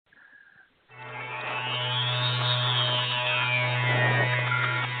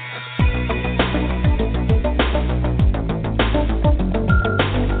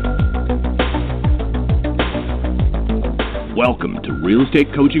Real Estate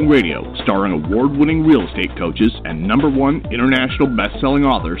Coaching Radio, starring award-winning real estate coaches and #1 international best-selling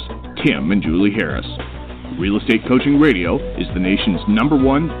authors, Tim and Julie Harris. Real Estate Coaching Radio is the nation's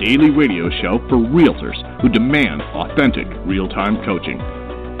 #1 daily radio show for realtors who demand authentic, real-time coaching.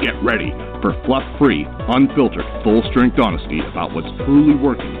 Get ready for fluff-free, unfiltered, full-strength honesty about what's truly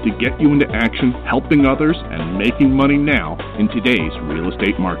working to get you into action, helping others, and making money now in today's real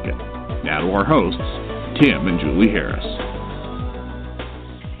estate market. Now to our hosts, Tim and Julie Harris.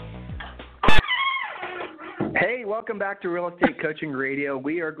 Hey, welcome back to Real Estate Coaching Radio.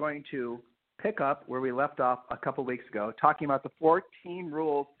 We are going to pick up where we left off a couple weeks ago, talking about the 14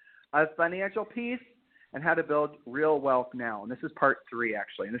 rules of financial peace and how to build real wealth now. And this is part 3,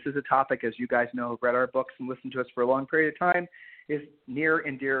 actually. And this is a topic, as you guys know, who've read our books and listened to us for a long period of time, is near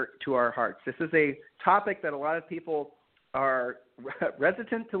and dear to our hearts. This is a topic that a lot of people are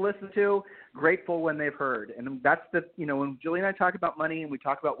hesitant to listen to, grateful when they've heard. And that's when Julie and I talk about money and we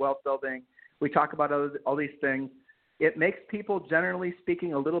talk about wealth building, we talk about all these things, it makes people, generally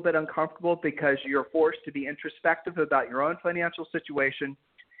speaking, a little bit uncomfortable because you're forced to be introspective about your own financial situation,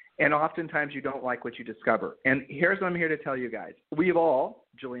 and oftentimes you don't like what you discover. And here's what I'm here to tell you guys. We've all,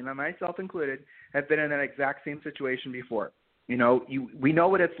 Julie and myself included, have been in that exact same situation before. We know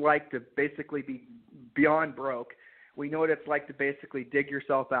what it's like to basically be beyond broke. We know what it's like to basically dig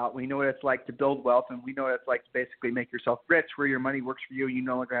yourself out. We know what it's like to build wealth, and we know what it's like to basically make yourself rich where your money works for you. You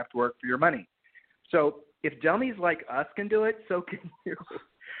no longer have to work for your money. So if dummies like us can do it, so can you.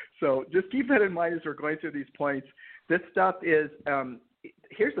 So just keep that in mind as we're going through these points. This stuff is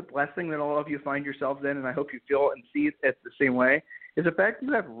here's the blessing that all of you find yourselves in, and I hope you feel and see it the same way, is the fact that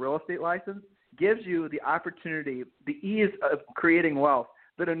you have a real estate license gives you the opportunity, the ease of creating wealth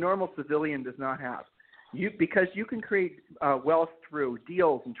that a normal civilian does not have. Because you can create wealth through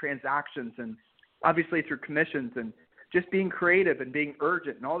deals and transactions and obviously through commissions and just being creative and being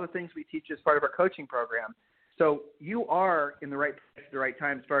urgent and all the things we teach as part of our coaching program. So you are in the right place at the right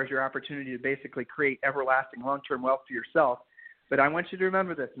time as far as your opportunity to basically create everlasting long-term wealth for yourself. But I want you to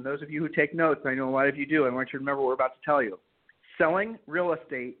remember this, and those of you who take notes, I know a lot of you do, I want you to remember what we're about to tell you. Selling real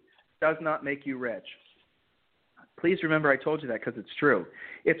estate does not make you rich. Please remember I told you that because it's true.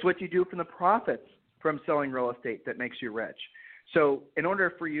 It's what you do from the profits from selling real estate that makes you rich. So in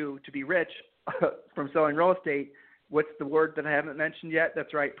order for you to be rich from selling real estate, what's the word that I haven't mentioned yet?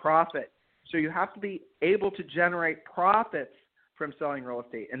 That's right, profit. So you have to be able to generate profits from selling real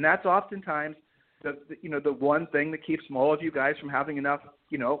estate. And that's oftentimes the one thing that keeps all of you guys from having enough,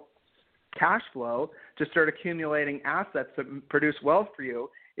 cash flow to start accumulating assets that produce wealth for you.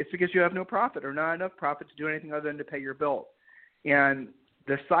 It's because you have no profit or not enough profit to do anything other than to pay your bills. And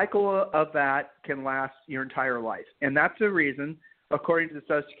the cycle of that can last your entire life. And that's the reason, according to the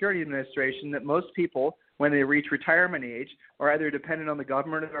Social Security Administration, that most people, when they reach retirement age, are either dependent on the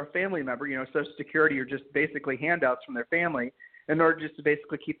government or a family member. Social Security are just basically handouts from their family in order just to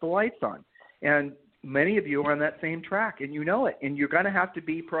basically keep the lights on. And many of you are on that same track, and you know it. And you're going to have to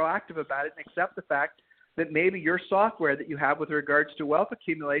be proactive about it and accept the fact that maybe your software that you have with regards to wealth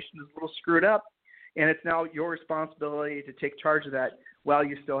accumulation is a little screwed up, and it's now your responsibility to take charge of that while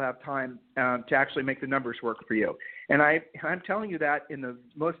you still have time to actually make the numbers work for you. And I'm telling you that in the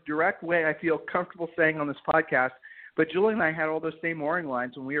most direct way I feel comfortable saying on this podcast, but Julie and I had all those same warning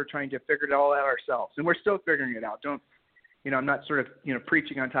lines when we were trying to figure it all out ourselves, and we're still figuring it out. I'm not sort of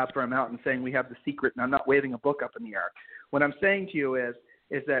preaching on top of our mountain saying we have the secret, and I'm not waving a book up in the air. What I'm saying to you is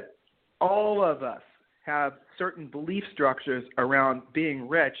that all of us have certain belief structures around being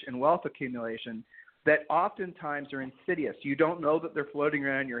rich and wealth accumulation that oftentimes are insidious. You don't know that they're floating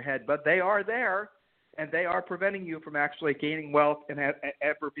around in your head, but they are there, and they are preventing you from actually gaining wealth and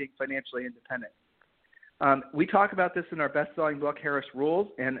ever being financially independent. We talk about this in our best-selling book, Harris Rules,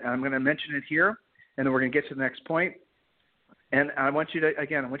 and I'm going to mention it here, and then we're going to get to the next point. And I want you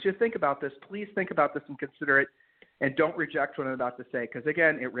to think about this. Please think about this and consider it, and don't reject what I'm about to say, because,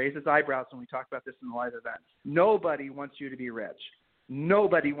 again, it raises eyebrows when we talk about this in the live events. Nobody wants you to be rich.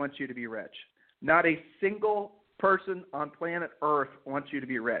 Nobody wants you to be rich. Not a single person on planet Earth wants you to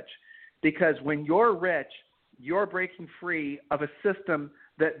be rich, because when you're rich, you're breaking free of a system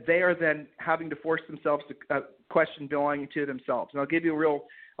that they are then having to force themselves to question belonging to themselves. And I'll give you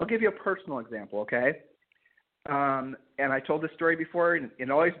a personal example, okay? And I told this story before,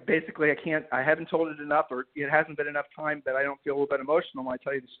 and always basically I haven't told it enough, or it hasn't been enough time that I don't feel a little bit emotional when I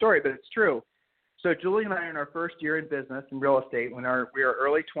tell you the story, but it's true. So Julie and I, in our first year in business in real estate, when we were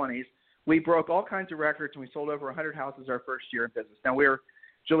early 20s, we broke all kinds of records, and we sold over 100 houses our first year in business. Now, we were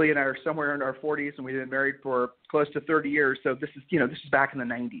Julie and I are somewhere in our 40s, and we've been married for close to 30 years. So this is back in the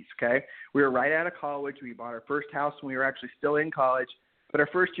 90s. Okay, we were right out of college. We bought our first house when we were actually still in college. But our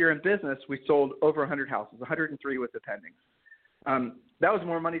first year in business, we sold over 100 houses, 103 with the pendings. That was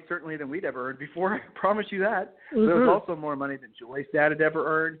more money certainly than we'd ever earned before. I promise you that. Mm-hmm. But it was also more money than Julie's dad had ever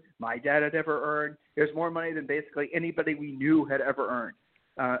earned, my dad had ever earned. It was more money than basically anybody we knew had ever earned.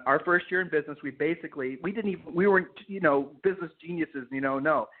 Our first year in business, we weren't, business geniuses,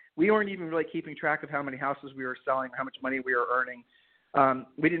 no. We weren't even really keeping track of how many houses we were selling, how much money we were earning.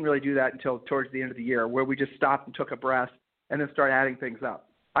 We didn't really do that until towards the end of the year, where we just stopped and took a breath and then started adding things up.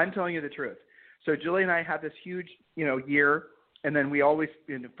 I'm telling you the truth. So Julie and I had this huge, year, and then we always,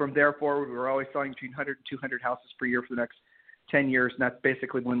 from there forward, we were always selling between 100 and 200 houses per year for the next 10 years, and that's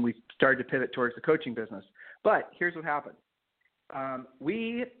basically when we started to pivot towards the coaching business. But here's what happened.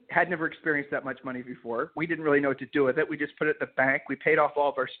 We had never experienced that much money before. We didn't really know what to do with it. We just put it in the bank. We paid off all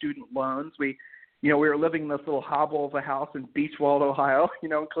of our student loans. We were living in this little hovel of a house in Beachwald, Ohio, in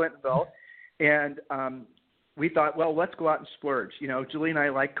Clintonville. And we thought, well, let's go out and splurge. Julie and I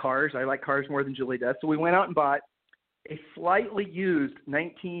like cars. I like cars more than Julie does. So we went out and bought a slightly used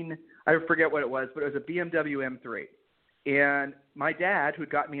I forget what it was, but it was a BMW M3. And my dad, who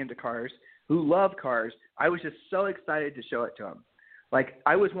got me into cars, who loved cars, I was just so excited to show it to him. Like,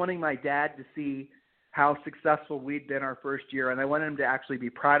 I was wanting my dad to see how successful we'd been our first year, and I wanted him to actually be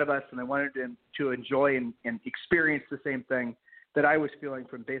proud of us, and I wanted him to enjoy and experience the same thing that I was feeling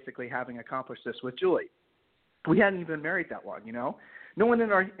from basically having accomplished this with Julie. We hadn't even been married that long, No one in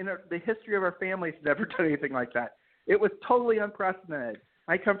the history of our families has ever done anything like that. It was totally unprecedented.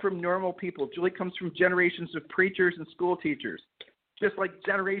 I come from normal people. Julie comes from generations of preachers and school teachers, just like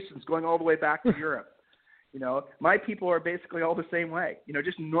generations going all the way back to Europe. My people are basically all the same way,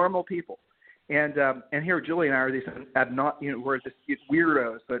 just normal people. And here Julie and I are these we're these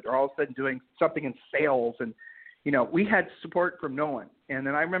weirdos that are all of a sudden doing something in sales. And, we had support from no one. And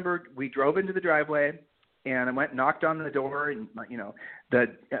then I remember we drove into the driveway, and I went and knocked on the door, and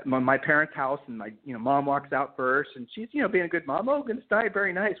my parents' house, and my mom walks out first, and she's being a good mom. Oh, goodness,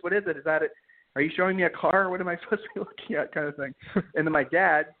 very nice. What is it? Is that it? Are you showing me a car? What am I supposed to be looking at, kind of thing? And then my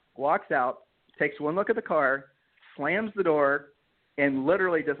dad walks out, takes one look at the car, slams the door, and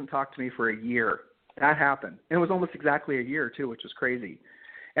literally doesn't talk to me for a year. That happened, and it was almost exactly a year too, which was crazy.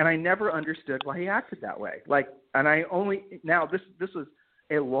 And I never understood why he acted that way. This was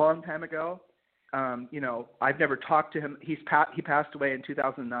a long time ago. I've never talked to him. He passed away in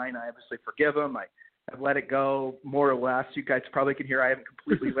 2009. I obviously forgive him. I've let it go more or less. You guys probably can hear I haven't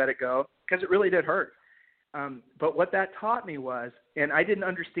completely let it go because it really did hurt. But what that taught me was, and I didn't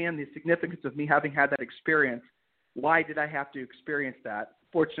understand the significance of me having had that experience. Why did I have to experience that?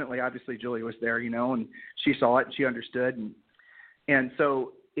 Fortunately, obviously, Julie was there, and she saw it and she understood. And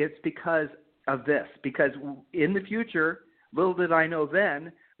so it's because of this, because in the future, little did I know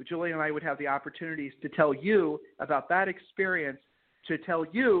then, Julie and I would have the opportunities to tell you about that experience, to tell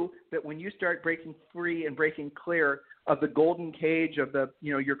you that when you start breaking free and breaking clear of the golden cage of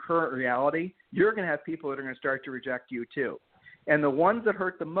your current reality, you're going to have people that are going to start to reject you too. And the ones that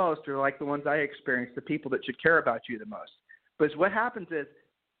hurt the most are like the ones I experienced, the people that should care about you the most. But what happens is,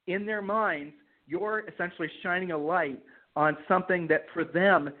 in their minds, you're essentially shining a light on something that for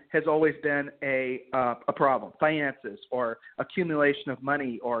them has always been a problem, finances or accumulation of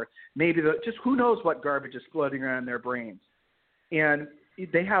money, or maybe just who knows what garbage is floating around in their brains. And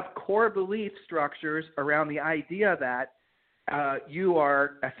they have core belief structures around the idea that you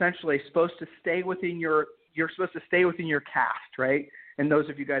are essentially supposed to stay within you're supposed to stay within your caste, right? And those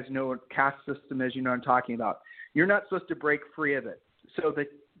of you guys know what caste system is, you know what I'm talking about. You're not supposed to break free of it. So the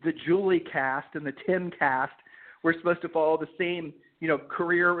Julie caste and the Tim caste, we're supposed to follow the same,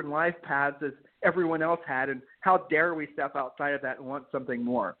 career and life paths as everyone else had, and how dare we step outside of that and want something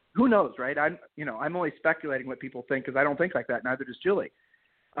more? Who knows, right? I'm only speculating what people think because I don't think like that. Neither does Julie.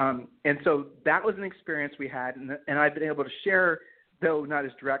 And so that was an experience we had, and I've been able to share, though not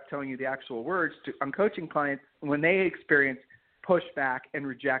as direct, telling you the actual words, on coaching clients when they experience pushback and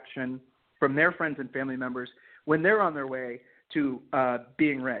rejection from their friends and family members when they're on their way to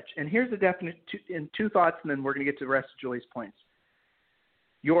being rich. And here's the definite in two thoughts, and then we're going to get to the rest of Julie's points.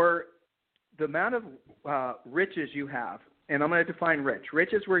 The amount of riches you have, and I'm going to define rich.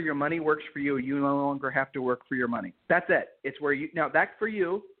 Rich is where your money works for you. You no longer have to work for your money. That's it. It's where now that for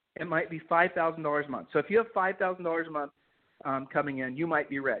you, it might be $5,000 a month. So if you have $5,000 a month coming in, you might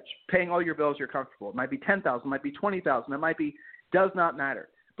be rich. Paying all your bills, you're comfortable. It might be $10,000, it might be $20,000, it might be, does not matter.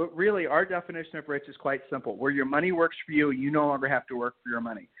 But really, our definition of rich is quite simple. Where your money works for you, you no longer have to work for your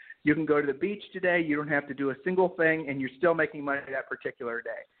money. You can go to the beach today. You don't have to do a single thing, and you're still making money that particular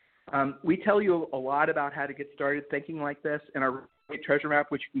day. We tell you a lot about how to get started thinking like this in our treasure map,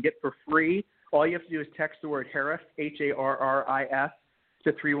 which you can get for free. All you have to do is text the word Harris, Harris,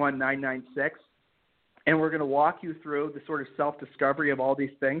 to 31996. And we're going to walk you through the sort of self-discovery of all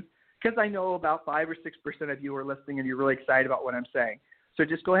these things, because I know about 5 or 6% of you are listening and you're really excited about what I'm saying. So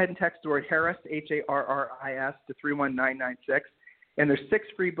just go ahead and text the word Harris, Harris, to 31996. And there's 6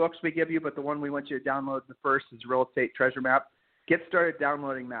 free books we give you, but the one we want you to download the first is Real Estate Treasure Map. Get started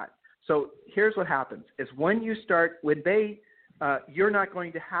downloading that. So here's what happens is when you start, you're not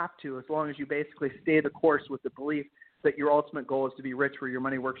going to have to, as long as you basically stay the course with the belief that your ultimate goal is to be rich where your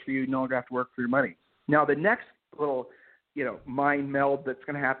money works for you. You no longer have to work for your money. Now, the next little, mind meld that's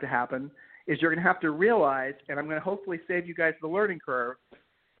going to happen is you're going to have to realize, and I'm going to hopefully save you guys the learning curve,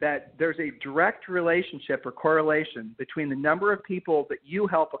 that there's a direct relationship or correlation between the number of people that you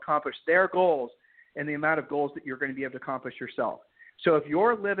help accomplish their goals and the amount of goals that you're going to be able to accomplish yourself. So if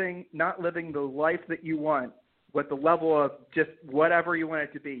you're not living the life that you want with the level of just whatever you want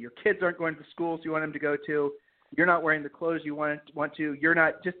it to be, your kids aren't going to schools you want them to go to, you're not wearing the clothes you want to, you're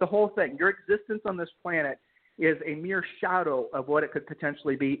not, just the whole thing. Your existence on this planet is a mere shadow of what it could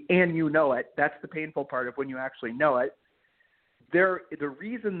potentially be, and you know it. That's the painful part of when you actually know it. The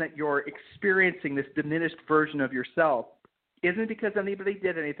reason that you're experiencing this diminished version of yourself isn't because anybody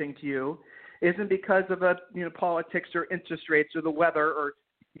did anything to you, isn't because of politics or interest rates or the weather or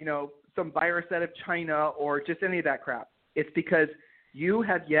some virus out of China or just any of that crap. It's because you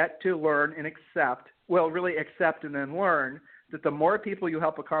have yet to learn and accept and then learn that the more people you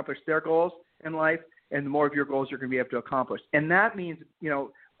help accomplish their goals in life, and the more of your goals you're going to be able to accomplish. And that means,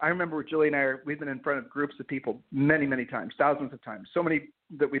 I remember Julie and I, we've been in front of groups of people many, many times, thousands of times, so many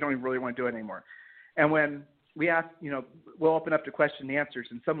that we don't even really want to do it anymore. And when we ask, we'll open up to question and answers,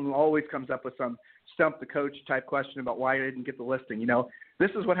 and someone always comes up with some stump the coach type question about why I didn't get the listing.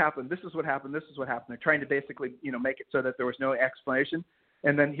 This is what happened. This is what happened. This is what happened. They're trying to basically, make it so that there was no explanation.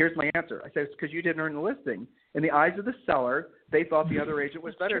 And then here's my answer. I said, it's because you didn't earn the listing. In the eyes of the seller, they thought the other agent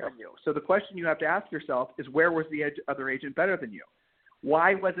was better than you. So the question you have to ask yourself is, where was the other agent better than you?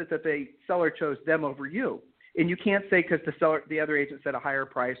 Why was it that the seller chose them over you? And you can't say because the other agent said a higher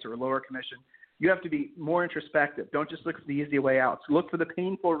price or a lower commission. You have to be more introspective. Don't just look for the easy way out. So look for the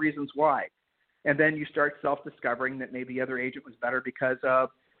painful reasons why. And then you start self-discovering that maybe the other agent was better because of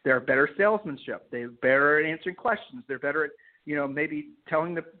their better salesmanship. They're better at answering questions. They're better at maybe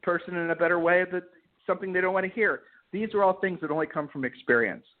telling the person in a better way that something they don't want to hear. These are all things that only come from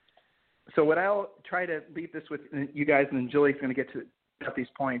experience. So what I'll try to leave this with you guys, and then Julie's going to get to these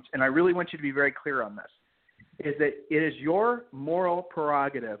points, and I really want you to be very clear on this, is that it is your moral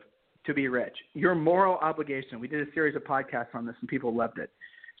prerogative to be rich, your moral obligation. We did a series of podcasts on this, and people loved it.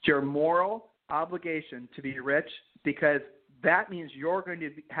 It's your moral obligation to be rich, because that means you're going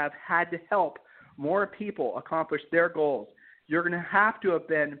to have had to help more people accomplish their goals. You're going to have to have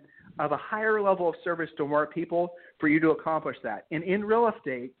been of a higher level of service to more people for you to accomplish that. And in real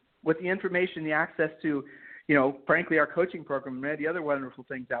estate, with the information, the access to, frankly, our coaching program and many of the other wonderful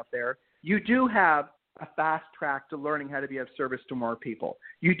things out there, you do have a fast track to learning how to be of service to more people.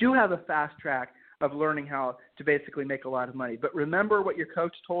 You do have a fast track of learning how to basically make a lot of money. But remember what your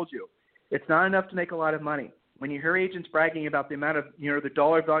coach told you. It's not enough to make a lot of money. When you hear agents bragging about the amount of, the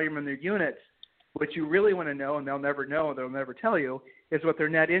dollar volume in their units, what you really want to know, and they'll never tell you, is what their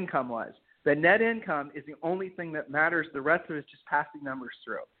net income was. The net income is the only thing that matters. The rest of it is just passing numbers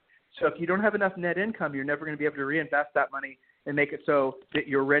through. So if you don't have enough net income, you're never going to be able to reinvest that money and make it so that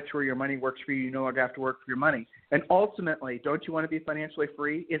you're rich where your money works for you. You no longer have to work for your money. And ultimately, don't you want to be financially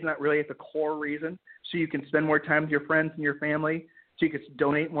free? Isn't that really at the core reason? So you can spend more time with your friends and your family, so you can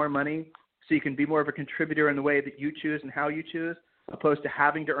donate more money, so you can be more of a contributor in the way that you choose and how you choose, opposed to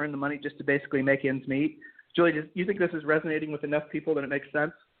having to earn the money just to basically make ends meet. Julie, do you think this is resonating with enough people that it makes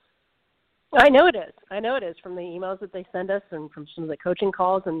sense? I know it is. From the emails that they send us and from some of the coaching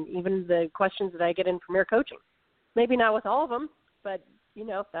calls and even the questions that I get in from your coaching. Maybe not with all of them, but,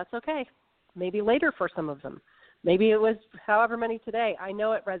 that's okay. Maybe later for some of them. Maybe it was however many today. I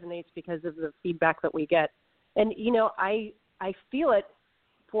know it resonates because of the feedback that we get. And, I feel it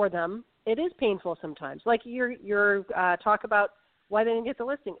for them. It is painful sometimes. Like your talk about why they didn't get the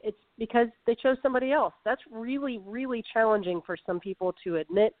listing. It's because they chose somebody else. That's really, really challenging for some people to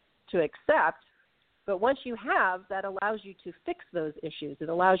admit, to accept. But once you have, that allows you to fix those issues. It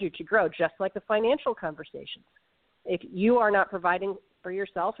allows you to grow, just like the financial conversations. If you are not providing for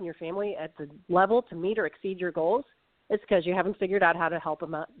yourself and your family at the level to meet or exceed your goals, It's because you haven't figured out how to help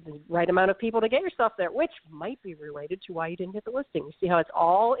the right amount of people to get yourself there, which might be related to why you didn't get the listing. You see how it's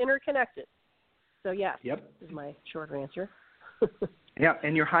all interconnected. So, yes, is my short answer. Yeah,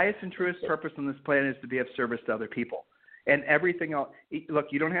 and your highest and truest purpose on this planet is to be of service to other people. And everything else,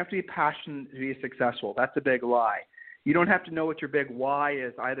 look, you don't have to be passionate to be successful. That's a big lie. You don't have to know what your big why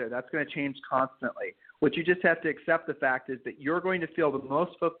is either. That's going to change constantly. What you just have to accept the fact is that you're going to feel the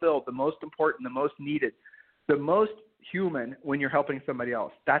most fulfilled, the most important, the most needed, the most human when you're helping somebody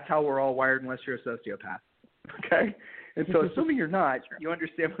else. That's how we're all wired unless you're a sociopath. Okay? And so assuming you're not, you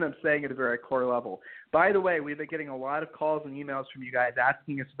understand what I'm saying at a very core level. By the way, we've been getting a lot of calls and emails from you guys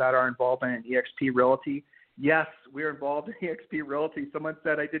asking us about our involvement in eXp Realty. Yes, we're involved in eXp Realty. Someone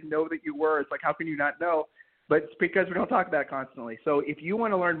said, I didn't know that you were. It's like, how can you not know? But it's because we don't talk about it constantly. So if you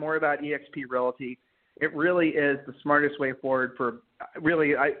want to learn more about eXp Realty, it really is the smartest way forward for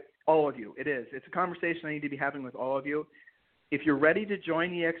all of you. It is. It's a conversation I need to be having with all of you. If you're ready to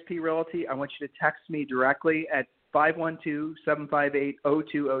join eXp Realty, I want you to text me directly at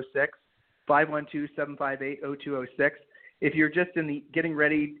 512-758-0206, 512-758-0206. If you're just in the getting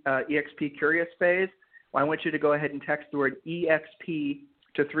ready eXp Curious phase, I want you to go ahead and text the word EXP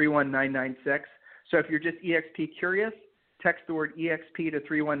to 31996. So if you're just eXp Curious, text the word EXP to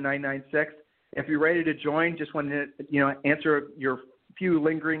 31996. If you're ready to join, just want to answer your few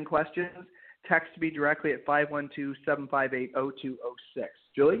lingering questions, text me directly at 512-758-0206.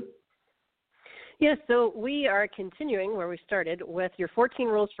 Julie? Yes, so we are continuing where we started with your 14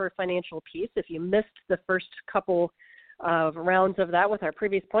 rules for financial peace. If you missed the first couple of rounds of that with our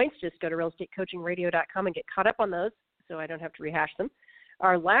previous points, just go to realestatecoachingradio.com and get caught up on those so I don't have to rehash them.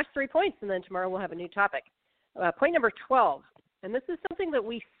 Our last 3 points, and then tomorrow we'll have a new topic. Point number 12, and this is something that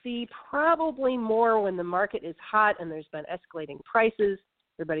we see probably more when the market is hot and there's been escalating prices,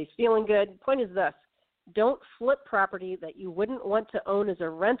 everybody's feeling good. Point is this: don't flip property that you wouldn't want to own as a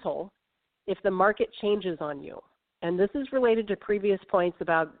rental if the market changes on you. And this is related to previous points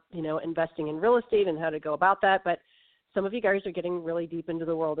about, investing in real estate and how to go about that, but some of you guys are getting really deep into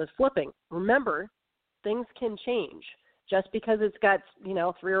the world of flipping. Remember, things can change. Just because it's got,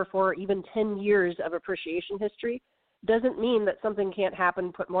 3 or 4, even 10 years of appreciation history doesn't mean that something can't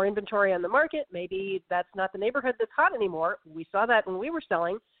happen, put more inventory on the market. Maybe that's not the neighborhood that's hot anymore. We saw that when we were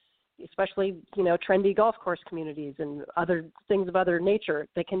selling, especially, trendy golf course communities and other things of other nature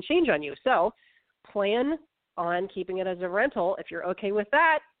that can change on you. So plan on keeping it as a rental. If you're okay with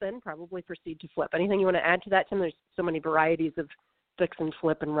that, then probably proceed to flip. Anything you want to add to that, Tim? There's so many varieties of fix and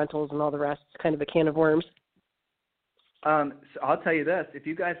flip and rentals and all the rest. It's kind of a can of worms. So I'll tell you this: if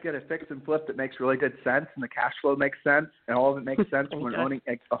you guys get a fix and flip that makes really good sense and the cash flow makes sense and all of it makes sense when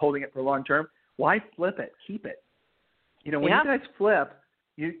holding it for long term, why flip it? Keep it. When you guys flip,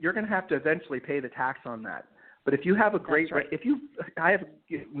 you're going to have to eventually pay the tax on that. But if you have a great, I have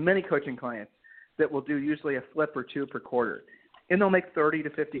many coaching clients that will do usually a flip or 2 per quarter, and they'll make 30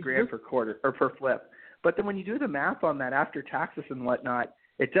 to 50 grand per quarter or per flip. But then when you do the math on that after taxes and whatnot,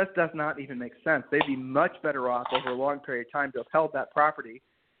 it just does not even make sense. They'd be much better off over a long period of time to have held that property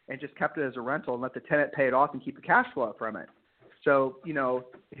and just kept it as a rental and let the tenant pay it off and keep the cash flow from it. So,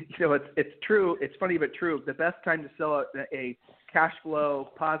 it's true. It's funny but true. The best time to sell a cash flow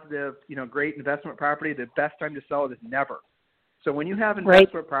positive, great investment property, the best time to sell it is never. So when you have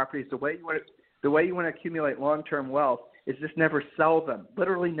investment properties, the way you want to accumulate long-term wealth is just never sell them.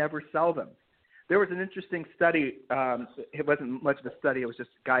 Literally never sell them. There was an interesting study. It wasn't much of a study. It was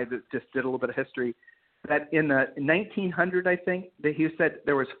just a guy that just did a little bit of history. That in the 1900, I think, that he said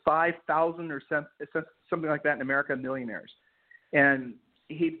there was 5,000 or something like that in America millionaires. And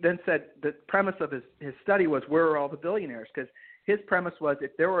he then said the premise of his study was, where are all the billionaires? Because his premise was,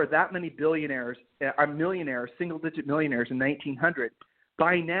 if there were that many millionaires, single-digit millionaires in 1900,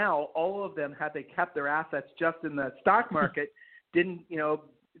 by now all of them, had they kept their assets just in the stock market, didn't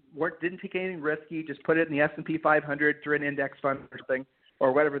take anything risky, just put it in the S&P 500 through an index fund or something,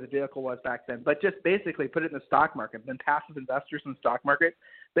 or whatever the vehicle was back then, but just basically put it in the stock market, then passive investors in the stock market,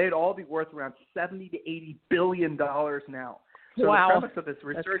 they'd all be worth around $70 to $80 billion now. So the premise of this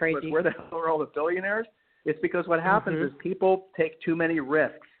research was, where the hell are all the billionaires? It's because what happens is people take too many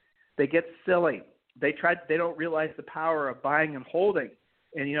risks. They get silly. They don't realize the power of buying and holding.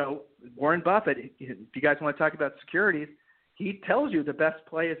 And, Warren Buffett, if you guys want to talk about securities, he tells you the best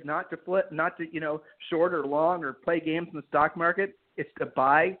play is not to flip, not to, short or long or play games in the stock market. It's to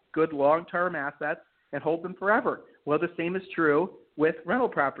buy good long-term assets and hold them forever. Well, the same is true with rental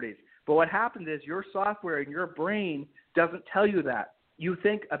properties. But what happens is your software and your brain doesn't tell you that. You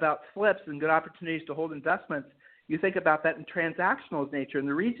think about flips and good opportunities to hold investments. You think about that in transactional nature. And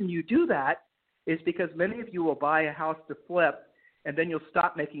the reason you do that is because many of you will buy a house to flip, and then you'll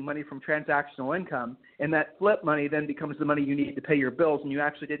stop making money from transactional income, and that flip money then becomes the money you need to pay your bills, and you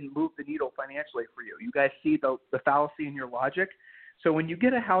actually didn't move the needle financially for you. You guys see the fallacy in your logic? So when you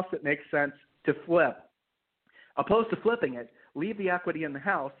get a house that makes sense to flip, opposed to flipping it, leave the equity in the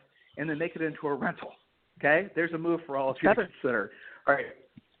house and then make it into a rental. Okay? There's a move for all of you to consider. All right.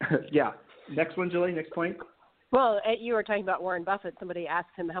 Yeah. Next one, Julie, next point. Well, you were talking about Warren Buffett. Somebody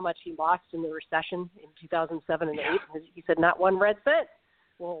asked him how much he lost in the recession in 2007 and 8. He said, not one red cent.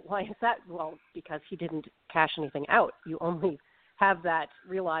 Well, why is that? Well, because he didn't cash anything out. You only have that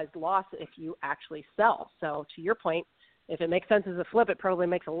realized loss if you actually sell. So to your point, if it makes sense as a flip, it probably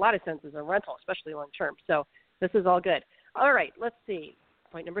makes a lot of sense as a rental, especially long term. So this is all good. All right, let's see.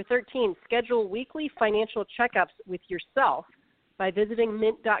 Point number 13, schedule weekly financial checkups with yourself by visiting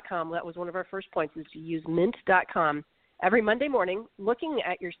mint.com. That was one of our first points, is to use mint.com every Monday morning, looking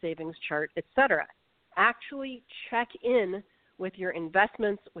at your savings chart, etc. Actually check in with your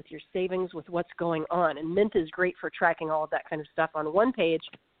investments, with your savings, with what's going on. And Mint is great for tracking all of that kind of stuff on one page.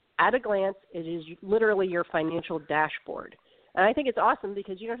 At a glance, it is literally your financial dashboard. And I think it's awesome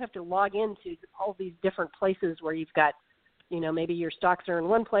because you don't have to log into all these different places where you've got, maybe your stocks are in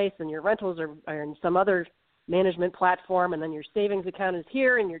one place and your rentals are in some other management platform, and then your savings account is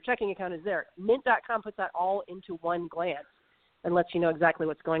here and your checking account is there. Mint.com puts that all into one glance and lets you know exactly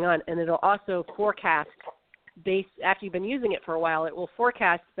what's going on. And it'll also forecast, after you've been using it for a while, it will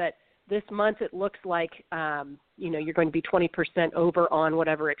forecast that this month it looks like, you're going to be 20% over on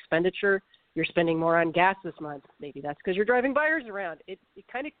whatever expenditure. You're spending more on gas this month. Maybe that's because you're driving buyers around. It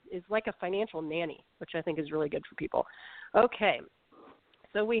kind of is like a financial nanny, which I think is really good for people. Okay,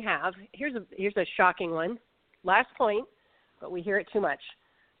 so we have, here's a shocking one. Last point, but we hear it too much.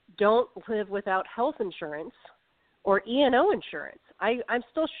 Don't live without health insurance or E&O insurance. I'm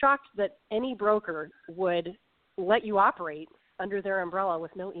still shocked that any broker would let you operate under their umbrella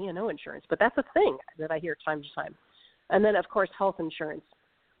with no E&O insurance, but that's a thing that I hear time to time. And then, of course, health insurance.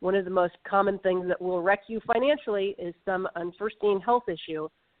 One of the most common things that will wreck you financially is some unforeseen health issue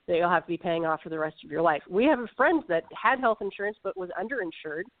that you'll have to be paying off for the rest of your life. We have a friend that had health insurance but was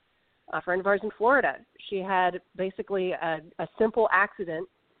underinsured. A friend of ours in Florida. She had basically a simple accident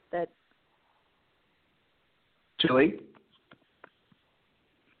that. Julie?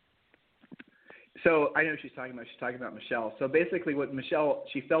 So I know she's talking about. She's talking about Michelle. So basically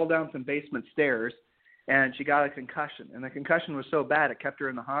she fell down some basement stairs and she got a concussion. And the concussion was so bad it kept her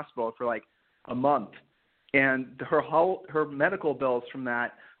in the hospital for like a month. And her medical bills from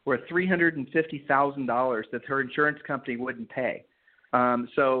that were $350,000 that her insurance company wouldn't pay.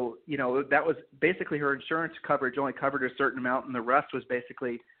 So, that was basically her insurance coverage only covered a certain amount, and the rest was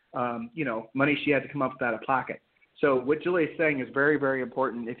basically, money she had to come up with out of pocket. So what Julie is saying is very, very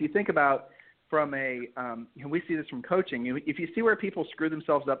important. If you think about from we see this from coaching, if you see where people screw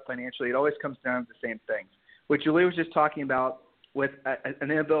themselves up financially, it always comes down to the same things. What Julie was just talking about with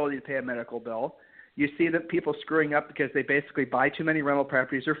an inability to pay a medical bill. You see that people screwing up because they basically buy too many rental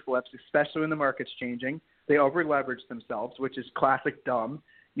properties or flips, especially when the market's changing. They over-leverage themselves, which is classic dumb.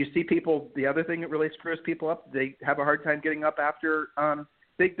 You see people, the other thing that really screws people up, they have a hard time getting up after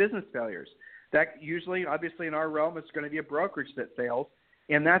big business failures. That usually, obviously in our realm, is going to be a brokerage that fails,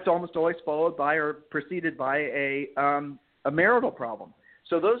 and that's almost always followed by or preceded by a marital problem.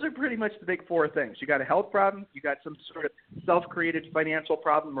 So those are pretty much the big four things. You got a health problem, you got some sort of self-created financial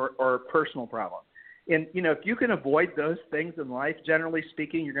problem or personal problem. And, if you can avoid those things in life, generally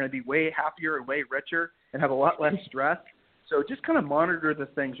speaking, you're going to be way happier and way richer and have a lot less stress. So just kind of monitor the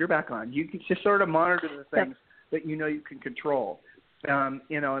things. You're back on. You can just sort of monitor the things that you can control. And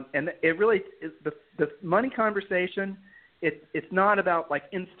it really is the money conversation. It's not about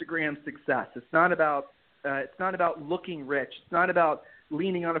like Instagram success. It's not about looking rich. It's not about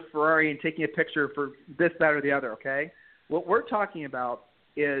leaning on a Ferrari and taking a picture for this, that, or the other. Okay, what we're talking about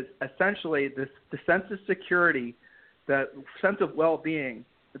is essentially the sense of security, the sense of well-being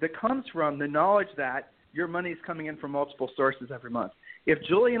that comes from the knowledge that your money is coming in from multiple sources every month. If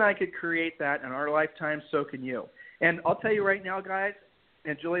Julie and I could create that in our lifetime, so can you. And I'll tell you right now, guys,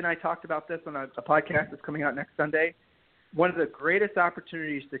 and Julie and I talked about this on a podcast that's coming out next Sunday, one of the greatest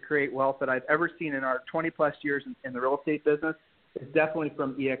opportunities to create wealth that I've ever seen in our 20-plus years in the real estate business is definitely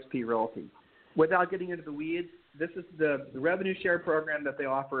from eXp Realty. Without getting into the weeds, this is the revenue share program that they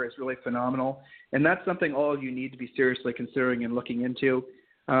offer is really phenomenal, and that's something all of you need to be seriously considering and looking into.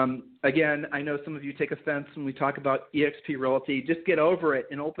 Again, I know some of you take offense when we talk about eXp Realty. Just get over it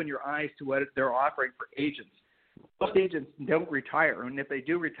and open your eyes to what they're offering for agents. Most agents don't retire, and if they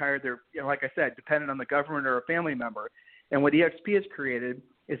do retire, they're, like I said, dependent on the government or a family member. And what eXp has created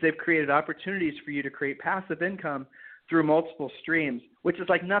is they've created opportunities for you to create passive income through multiple streams, which is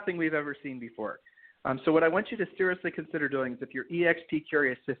like nothing we've ever seen before. So what I want you to seriously consider doing is, if you're EXP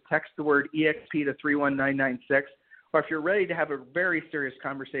curious, just text the word EXP to 31996. Or if you're ready to have a very serious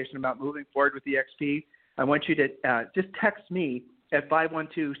conversation about moving forward with EXP, I want you to just text me at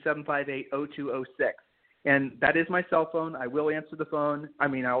 512-758-0206. And that is my cell phone. I will answer the phone.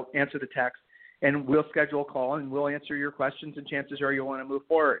 I'll answer the text, and we'll schedule a call, and we'll answer your questions, and chances are you'll want to move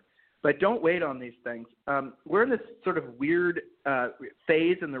forward. But don't wait on these things. We're in this sort of weird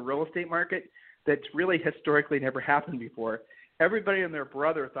phase in the real estate market that's really historically never happened before. Everybody and their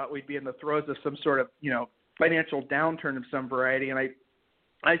brother thought we'd be in the throes of some sort of, financial downturn of some variety. And I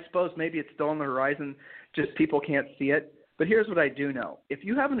suppose maybe it's still on the horizon, just people can't see it. But here's what I do know. If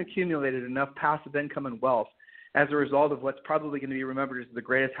you haven't accumulated enough passive income and wealth as a result of what's probably going to be remembered as the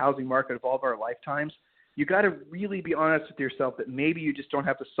greatest housing market of all of our lifetimes, you got to really be honest with yourself that maybe you just don't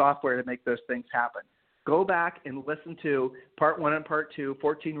have the software to make those things happen. Go back and listen to Part 1 and Part 2,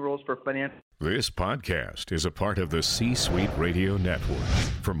 14 Rules for Financial. This podcast is a part of the C-Suite Radio Network.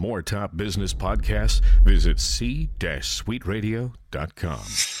 For more top business podcasts, visit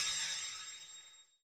c-suiteradio.com.